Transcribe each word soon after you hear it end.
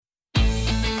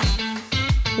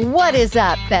What is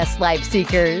up, best life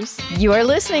seekers? You are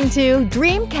listening to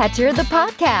Dreamcatcher the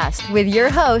podcast with your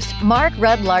host, Mark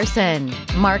Rudd Larson.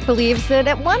 Mark believes that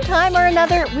at one time or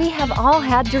another, we have all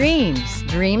had dreams.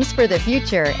 Dreams for the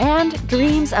future and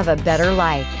dreams of a better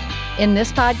life. In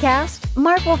this podcast,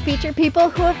 Mark will feature people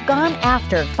who have gone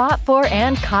after, fought for,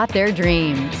 and caught their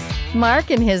dreams. Mark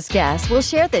and his guests will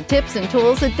share the tips and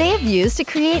tools that they have used to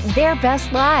create their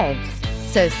best lives.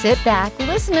 So sit back,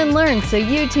 listen, and learn so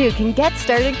you too can get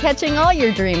started catching all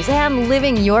your dreams and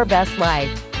living your best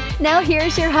life. Now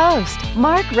here's your host,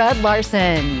 Mark Rudd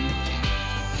Larson.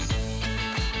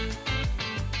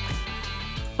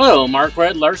 Hello, Mark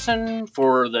Rudd Larson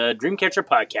for the Dreamcatcher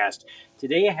podcast.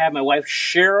 Today I have my wife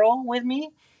Cheryl with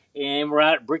me, and we're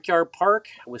at Brickyard Park.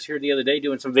 I was here the other day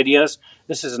doing some videos.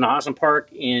 This is an awesome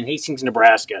park in Hastings,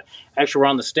 Nebraska. Actually, we're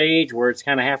on the stage where it's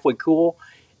kind of halfway cool,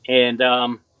 and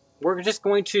we're just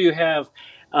going to have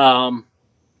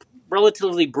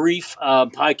relatively brief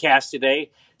podcast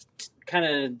today, kind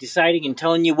of deciding and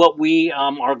telling you what we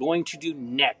are going to do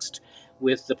next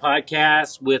with the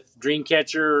podcast, with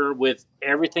Dreamcatcher, with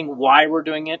everything, why we're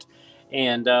doing it.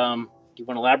 And do you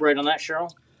want to elaborate on that,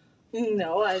 Cheryl?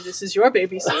 No, this is your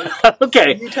baby, so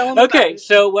okay. You tell them about it.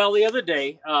 So, well, the other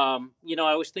day, I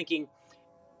was thinking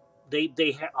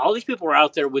all these people are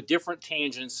out there with different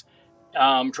tangents,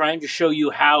 trying to show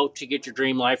you how to get your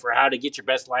dream life or how to get your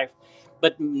best life.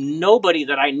 But nobody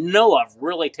that I know of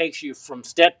really takes you from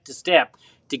step to step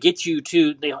to get you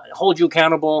to, they hold you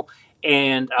accountable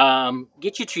and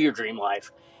get you to your dream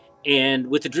life. And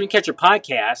with the Dreamcatcher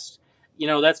podcast,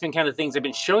 that's been kind of things I've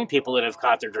been showing people that have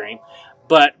caught their dream.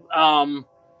 But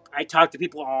I talk to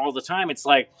people all the time. It's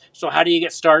like, so how do you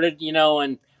get started?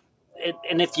 And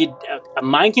if you, a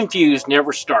mind confused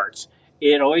never starts.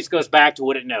 It always goes back to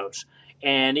what it knows.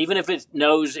 And even if it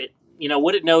knows it,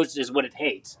 what it knows is what it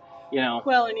hates,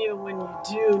 Well, and even when you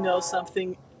do know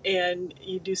something and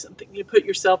you do something, you put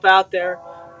yourself out there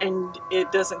and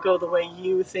it doesn't go the way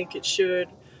you think it should,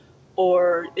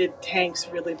 or it tanks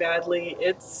really badly,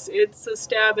 it's a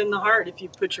stab in the heart if you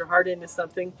put your heart into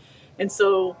something. And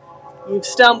so you've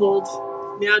stumbled.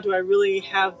 Now do I really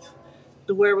have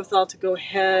the wherewithal to go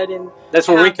ahead and that's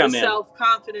where we come in.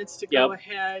 Self-confidence to go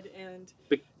ahead and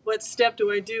what step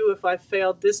do I do if I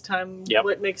failed this time? Yep.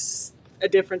 What makes a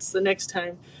difference the next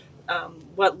time?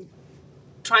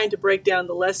 Trying to break down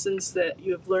the lessons that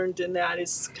you have learned in that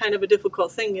is kind of a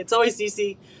difficult thing. It's always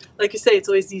easy, like you say, it's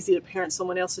always easy to parent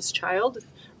someone else's child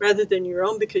rather than your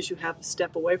own because you have a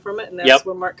step away from it, and that's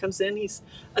where Mark comes in. He's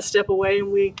a step away,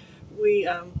 and we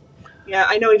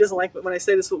I know he doesn't like it when I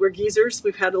say this, but we're geezers.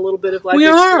 We've had a little bit of life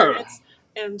experience.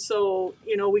 And so,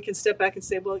 we can step back and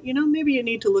say, well, maybe you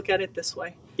need to look at it this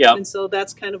way. Yeah. And so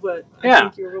that's kind of what I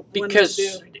think you're wanting to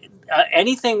do.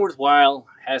 Anything worthwhile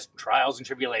has trials and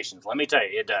tribulations. Let me tell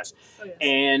you, it does. Oh, yes.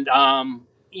 And,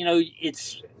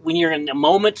 it's when you're in the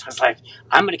moment, it's like,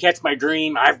 I'm going to catch my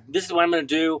dream. This is what I'm going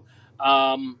to do.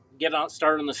 Get on,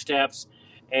 start on the steps.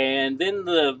 And then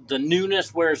the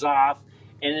newness wears off.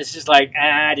 And it's just like,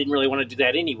 I didn't really want to do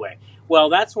that anyway. Well,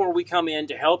 that's where we come in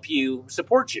to help you,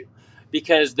 support you.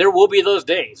 Because there will be those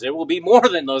days. There will be more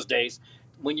than those days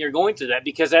when you're going through that.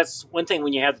 Because that's one thing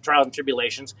when you have the trials and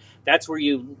tribulations. That's where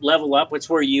you level up. It's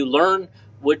where you learn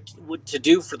what to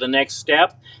do for the next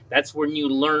step. That's when you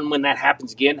learn when that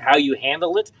happens again, how you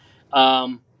handle it.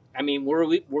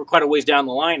 We're quite a ways down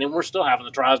the line, and we're still having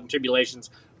the trials and tribulations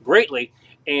greatly.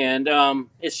 And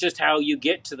it's just how you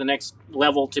get to the next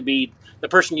level to be the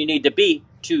person you need to be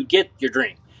to get your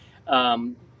dream.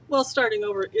 Well, starting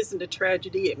over isn't a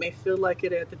tragedy. It may feel like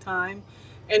it at the time.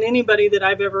 And anybody that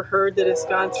I've ever heard that has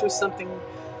gone through something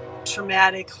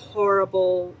traumatic,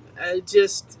 horrible,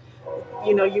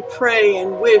 you pray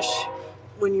and wish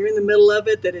when you're in the middle of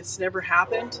it that it's never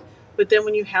happened. But then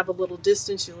when you have a little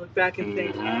distance, you look back and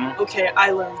think, okay,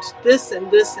 I learned this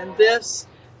and this and this,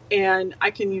 and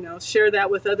I can, share that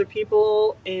with other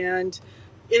people. And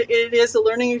it is a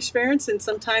learning experience, and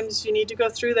sometimes you need to go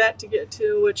through that to get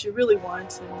to what you really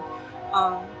want.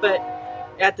 And, but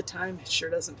at the time, it sure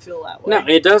doesn't feel that way. No,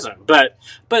 it doesn't. But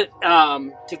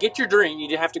to get your dream,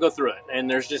 you have to go through it, and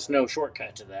there's just no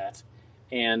shortcut to that.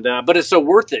 And but it's so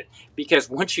worth it because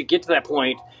once you get to that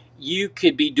point, you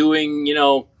could be doing,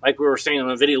 like we were saying on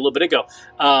a video a little bit ago.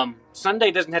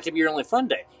 Sunday doesn't have to be your only fun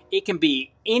day. It can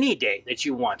be any day that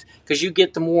you want because you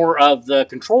get the more of the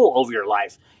control over your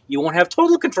life. You won't have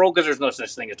total control because there's no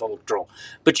such thing as total control.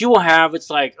 But you will have, it's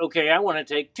like, okay, I want to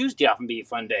take Tuesday off and be a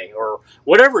fun day or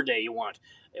whatever day you want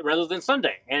rather than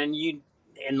Sunday. And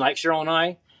like Cheryl and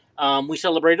I, we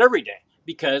celebrate every day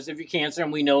because of your cancer,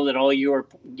 and we know that all you are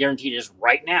guaranteed is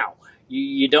right now.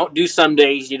 You don't do some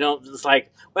days. You don't. It's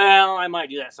like, well, I might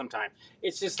do that sometime.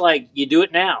 It's just like you do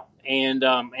it now, and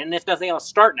if nothing else,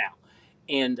 start now.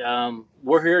 And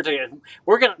we're here to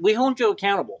we hold you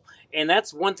accountable, and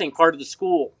that's one thing. Part of the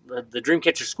school, the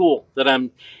Dreamcatcher School, that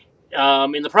I'm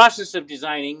in the process of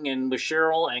designing, and with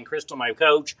Cheryl and Crystal, my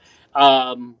coach.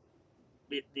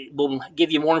 It will give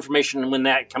you more information when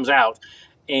that comes out.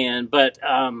 But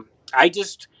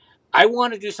I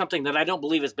want to do something that I don't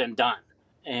believe has been done.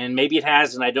 And maybe it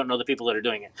has, and I don't know the people that are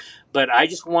doing it. But I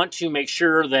just want to make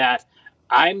sure that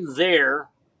I'm there,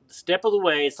 step of the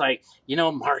way. It's like,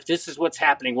 Mark, this is what's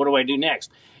happening. What do I do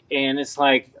next? And it's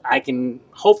like, I can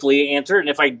hopefully answer it. And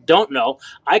if I don't know,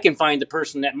 I can find the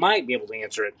person that might be able to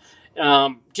answer it.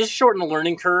 Just shorten the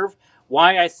learning curve.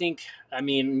 Why I think,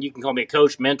 you can call me a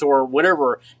coach, mentor,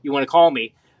 whatever you want to call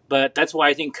me. But that's why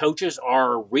I think coaches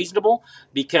are reasonable,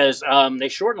 because they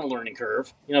shorten the learning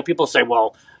curve. People say,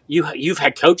 well, you've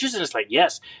had coaches? And it's like,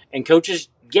 yes. And coaches,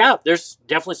 yeah, there's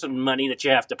definitely some money that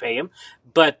you have to pay them.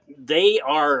 But they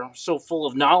are so full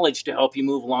of knowledge to help you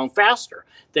move along faster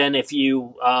than if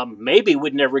you maybe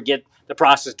would never get the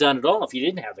process done at all if you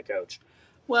didn't have the coach.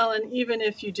 Well, and even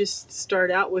if you just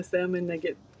start out with them and they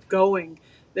get going,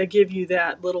 they give you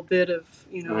that little bit of,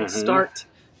 start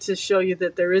to show you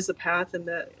that there is a path and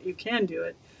that you can do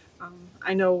it.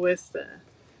 I know with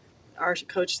our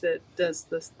coach that does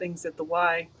the things at the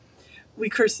Y, we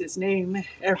curse his name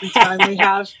every time we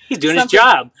have. He's doing his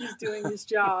job. He's doing his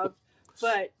job.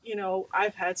 But,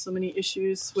 I've had so many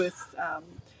issues with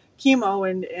chemo,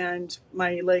 and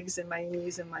my legs and my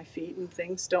knees and my feet and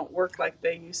things don't work like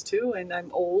they used to. And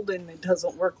I'm old and it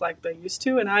doesn't work like they used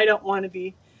to. And I don't want to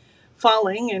be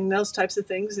falling and those types of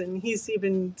things. And he's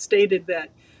even stated that,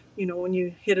 when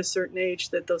you hit a certain age,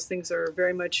 that those things are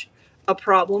very much a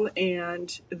problem,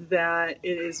 and that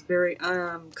it is very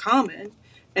common,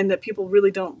 and that people really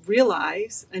don't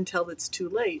realize until it's too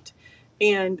late.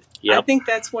 And yep. I think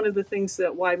that's one of the things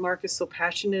that why Mark is so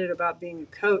passionate about being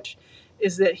a coach,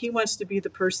 is that he wants to be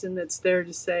the person that's there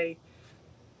to say,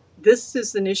 this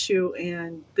is an issue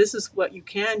and this is what you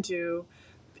can do.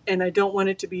 And I don't want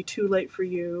it to be too late for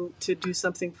you to do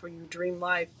something for your dream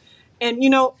life. And,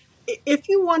 if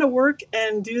you want to work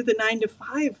and do the 9 to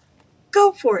 5,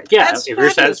 go for it. Yeah, if you're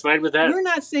satisfied with that. We're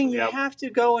not saying you have to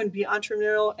go and be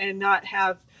entrepreneurial and not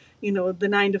have, the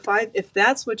 9 to 5. If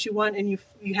that's what you want and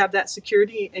you have that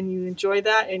security and you enjoy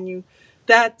that, and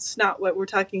that's not what we're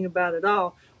talking about at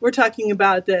all. We're talking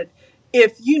about that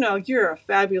if, you're a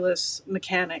fabulous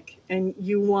mechanic and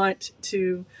you want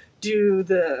to do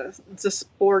the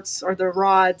sports or the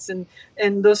rods and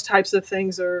those types of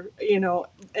things, or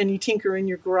and you tinker in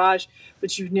your garage,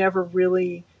 but you've never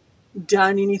really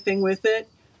done anything with it,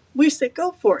 we say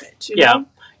go for it. You know?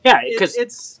 Because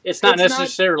it's not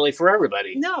necessarily for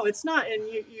everybody. No, it's not. And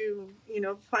you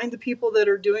find the people that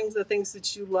are doing the things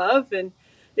that you love, and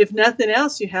if nothing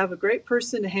else, you have a great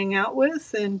person to hang out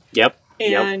with, and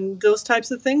those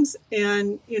types of things.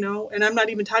 And, and I'm not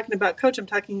even talking about coach. I'm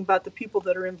talking about the people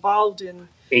that are involved in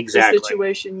the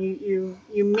situation. You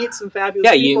meet some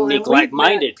fabulous people. Yeah, you meet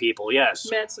like-minded people, yes.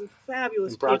 Met some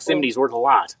fabulous people. Proximity's worth a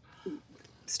lot.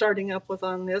 Starting up with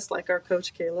on this, like our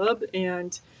coach Caleb,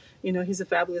 and, he's a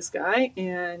fabulous guy,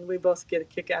 and we both get a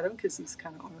kick out of him because he's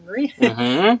kind of ornery.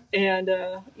 Mm-hmm. And,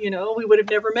 we would have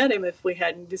never met him if we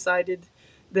hadn't decided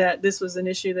that this was an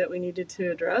issue that we needed to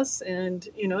address. And,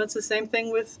 it's the same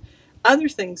thing with other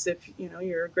things. If,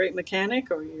 you're a great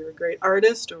mechanic, or you're a great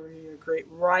artist, or you're a great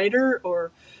writer,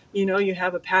 or, you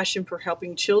have a passion for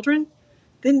helping children,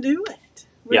 then do it.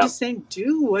 We're just saying,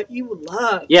 do what you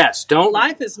love. Yes, don't.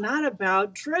 Life is not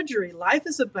about drudgery. Life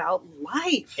is about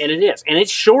life. And it is. And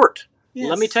it's short. Yes.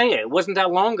 Let me tell you, it wasn't that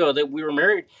long ago that we were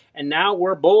married, and now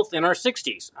we're both in our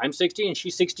 60s. I'm 60 and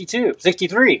she's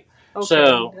 63. Okay,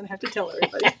 So I'm going to have to tell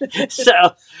everybody.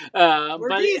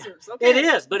 We're geezers. Okay. It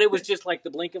is, but it was just like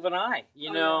the blink of an eye.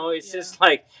 It's just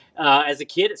like, as a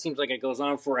kid, it seems like it goes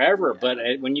on forever. Yeah. But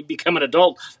when you become an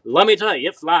adult, let me tell you,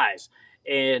 it flies.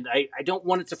 And I don't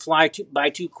want it to fly by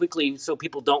too quickly so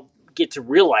people don't get to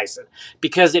realize it.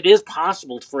 Because it is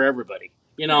possible for everybody.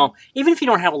 Even if you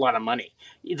don't have a lot of money.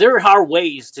 There are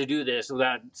ways to do this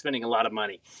without spending a lot of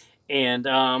money. And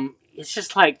it's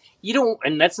just like,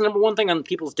 and that's the number one thing on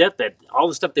people's deathbed, all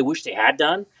the stuff they wish they had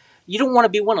done. You don't want to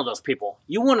be one of those people.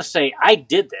 You want to say, I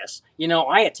did this.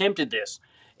 I attempted this.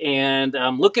 And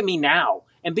look at me now.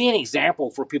 And be an example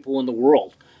for people in the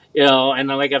world. And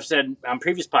like I've said on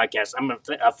previous podcasts, I'm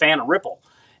a fan of Ripple.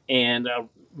 And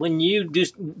when you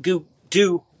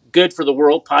do good for the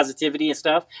world, positivity and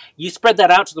stuff, you spread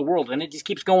that out to the world. And it just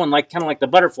keeps going kind of like the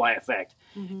butterfly effect.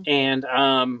 Mm-hmm. And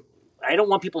I don't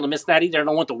want people to miss that either. I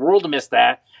don't want the world to miss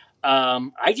that.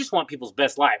 I just want people's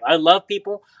best life. I love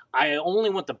people. I only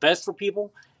want the best for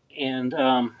people. And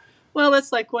well,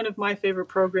 that's like one of my favorite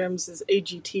programs is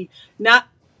AGT, not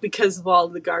because of all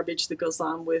the garbage that goes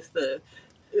on with the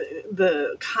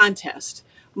contest.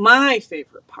 My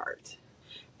favorite part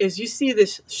is you see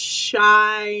this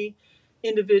shy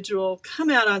individual come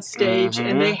out on stage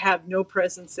and they have no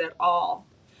presence at all.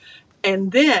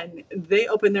 And then they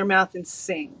open their mouth and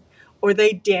sing, or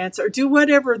they dance, or do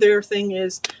whatever their thing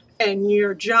is, and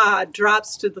your jaw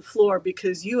drops to the floor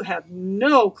because you have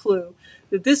no clue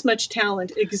that this much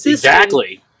talent exists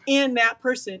in that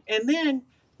person. And then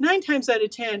 9 times out of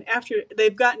 10, after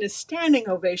they've gotten a standing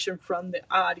ovation from the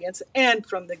audience and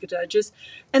from the judges,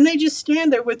 and they just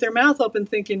stand there with their mouth open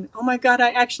thinking, oh my God, I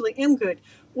actually am good.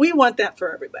 We want that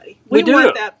for everybody. We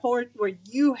want that point where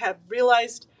you have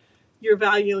realized your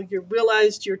value, you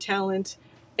realized your talent,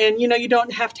 and you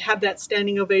don't have to have that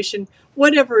standing ovation,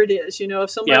 whatever it is. If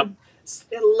someone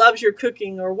loves your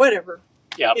cooking or whatever,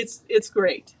 it's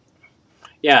great.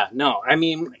 Yeah, no, I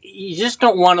mean, you just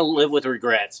don't want to live with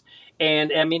regrets.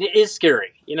 And I mean, it is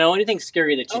scary, anything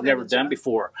scary that you've never done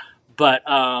before. But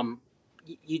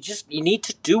you need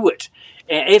to do it.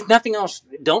 And if nothing else,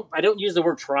 I don't use the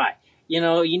word try.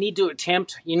 You need to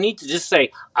attempt. You need to just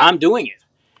say, I'm doing it.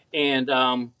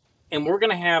 And we're going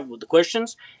to have the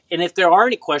questions. And if there are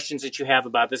any questions that you have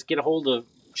about this, get a hold of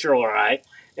Cheryl or I.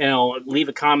 Leave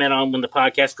a comment on when the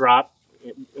podcast drop,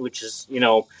 which is,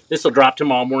 this will drop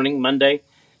tomorrow morning, Monday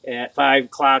at 5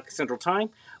 o'clock Central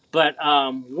Time. But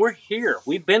we're here.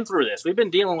 We've been through this. We've been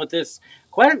dealing with this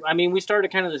we started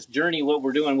kind of this journey, what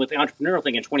we're doing with the entrepreneurial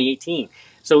thing in 2018.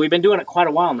 So we've been doing it quite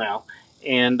a while now.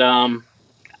 And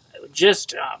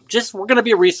just we're going to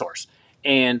be a resource.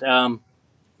 And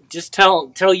just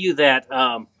tell you that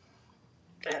I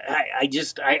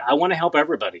want to help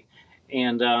everybody.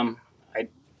 And I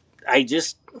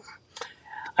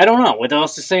don't know what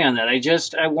else to say on that.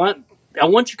 I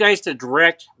want you guys to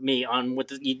direct me on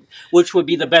which would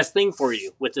be the best thing for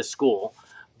you with this school,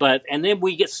 and then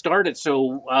we get started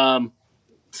so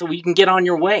you can get on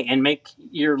your way and make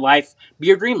your life be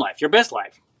your dream life, your best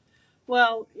life.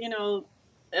 Well,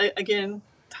 again,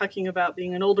 talking about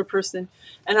being an older person,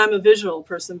 and I'm a visual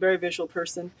person, very visual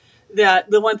person.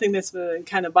 That the one thing that's been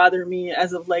kind of bothering me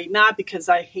as of late, not because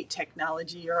I hate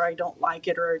technology or I don't like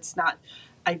it or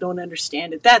I don't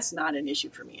understand it. That's not an issue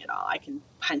for me at all. I can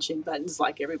punch in buttons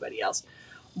like everybody else.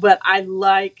 But I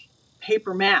like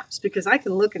paper maps because I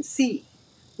can look and see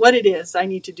what it is I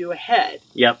need to do ahead.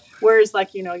 Yep. Whereas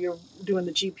you're doing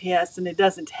the GPS and it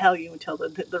doesn't tell you until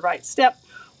the right step.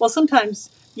 Well, sometimes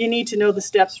you need to know the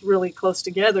steps really close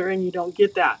together and you don't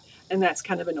get that. And that's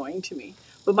kind of annoying to me.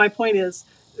 But my point is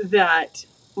that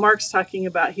Mark's talking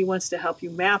about he wants to help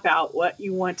you map out what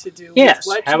you want to do. Yes,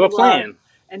 what have a plan.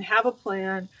 And have a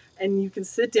plan, and you can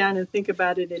sit down and think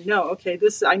about it and know, okay,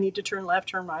 I need to turn left,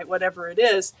 turn right, whatever it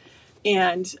is.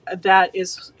 And that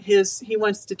is he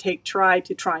wants to take try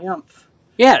to triumph.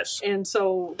 Yes. And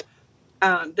so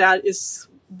that is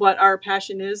what our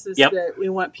passion is that we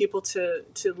want people to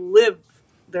live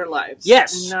their lives.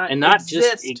 Yes. And not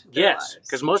just yes.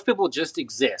 Because most people just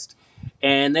exist.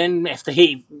 And then if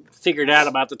they figured out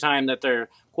about the time that they're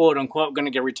quote unquote going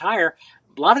to get retired,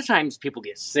 a lot of times people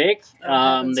get sick.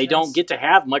 They don't get to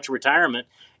have much retirement.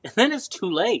 And then it's too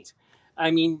late.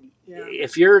 I mean,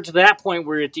 if you're to that point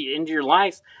where at the end of your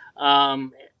life,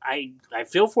 I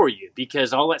feel for you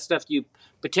because all that stuff you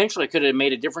potentially could have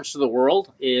made a difference to the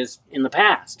world is in the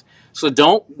past. So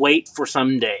don't wait for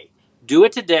someday. Do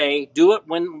it today. Do it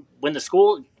when the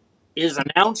school is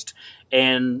announced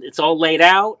and it's all laid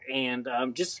out, and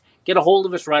just get a hold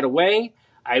of us right away.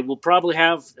 I will probably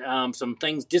have some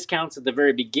discounts at the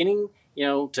very beginning,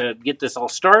 to get this all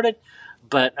started.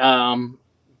 But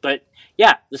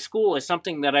yeah, the school is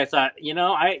something that I thought,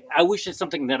 I wish it's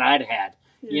something that I'd had.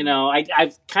 Yeah.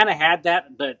 I've kind of had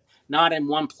that, but not in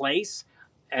one place.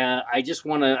 I just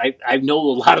want to. I know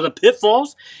a lot of the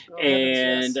pitfalls,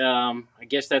 and I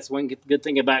guess that's one good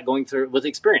thing about going through it with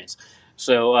experience.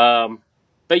 So,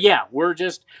 but yeah, we're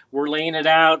laying it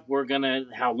out. We're gonna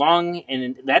how long,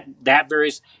 and that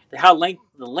varies. The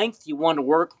length you want to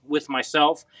work with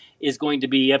myself is going to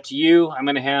be up to you. I'm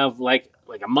gonna have like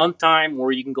a month time,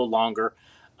 or you can go longer.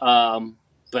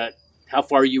 But how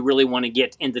far you really want to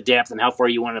get into depth, and how far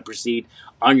you want to proceed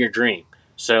on your dream.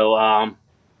 So.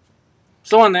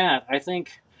 So on that, I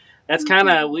think that's kind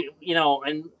of,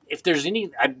 and if there's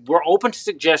we're open to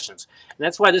suggestions. And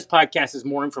that's why this podcast is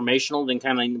more informational than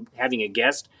kind of having a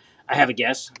guest. I have a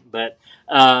guest, but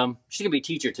she's going to be a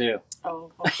teacher too.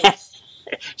 Oh, okay.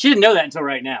 She didn't know that until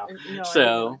right now. No,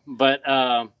 so, but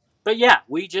yeah,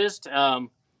 we just,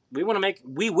 we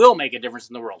will make a difference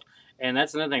in the world. And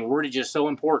that's another thing. Word is just so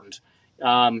important.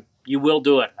 You will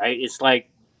do it. It's like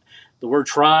the word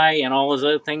try and all those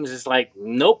other things. It's like,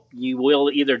 nope, you will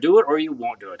either do it or you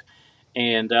won't do it.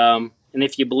 And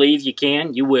if you believe you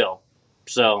can, you will.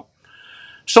 So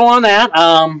on that,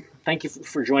 thank you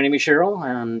for joining me, Cheryl.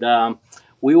 And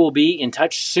we will be in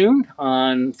touch soon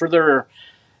on further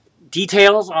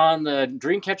details on the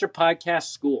Dreamcatcher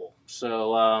Podcast School.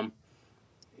 So,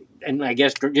 and I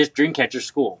guess just Dreamcatcher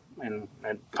School and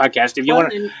podcast. If you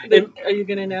want to, are you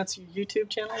going to announce your YouTube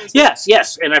channel?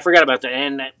 Yes, and I forgot about that.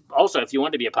 And also, if you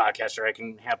want to be a podcaster, I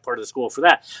can have part of the school for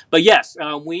that. But yes,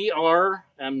 we are.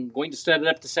 I'm going to set it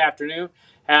up this afternoon,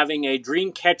 having a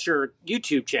Dreamcatcher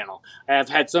YouTube channel. I've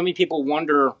had so many people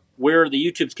wonder where the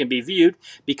YouTubes can be viewed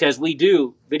because we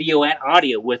do video and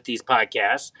audio with these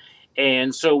podcasts,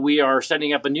 and so we are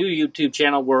setting up a new YouTube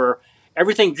channel where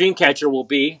everything Dreamcatcher will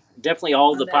be, definitely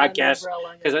all of the podcasts,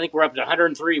 because I think we're up to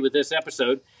 103 with this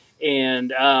episode.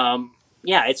 And,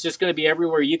 it's just going to be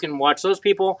everywhere. You can watch those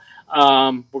people.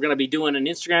 We're going to be doing an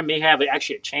Instagram, may have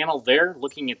actually a channel there,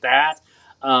 looking at that.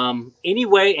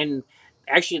 Anyway, and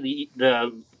actually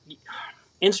the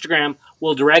Instagram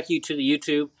will direct you to the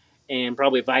YouTube and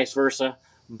probably vice versa.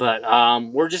 But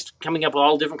we're just coming up with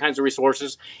all different kinds of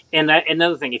resources. And that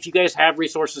another thing, if you guys have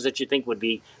resources that you think would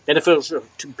be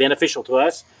beneficial to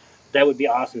us, that would be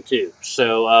awesome too.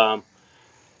 So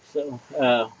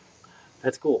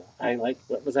that's cool. I like,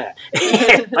 what was that?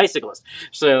 Bicyclist.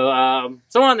 So on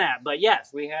that. But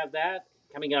yes, we have that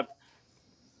coming up.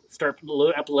 Start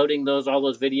uploading all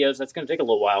those videos. That's going to take a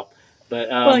little while. But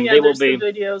they will be the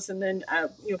videos, and then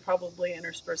you'll probably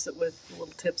intersperse it with little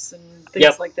tips and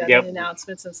things like that, and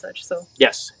announcements and such. So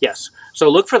yes. So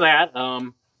look for that.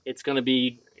 It's going to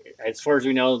be, as far as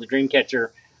we know, the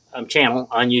Dreamcatcher channel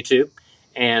on YouTube,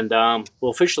 and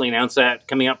we'll officially announce that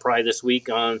coming up probably this week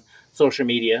on social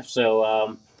media.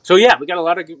 So we got a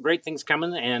lot of great things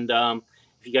coming, and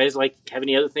if you guys have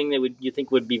any other thing that you think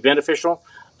would be beneficial,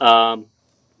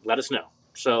 let us know.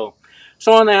 So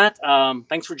on that,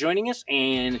 thanks for joining us,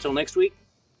 and until next week,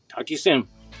 talk to you soon.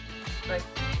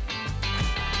 Bye.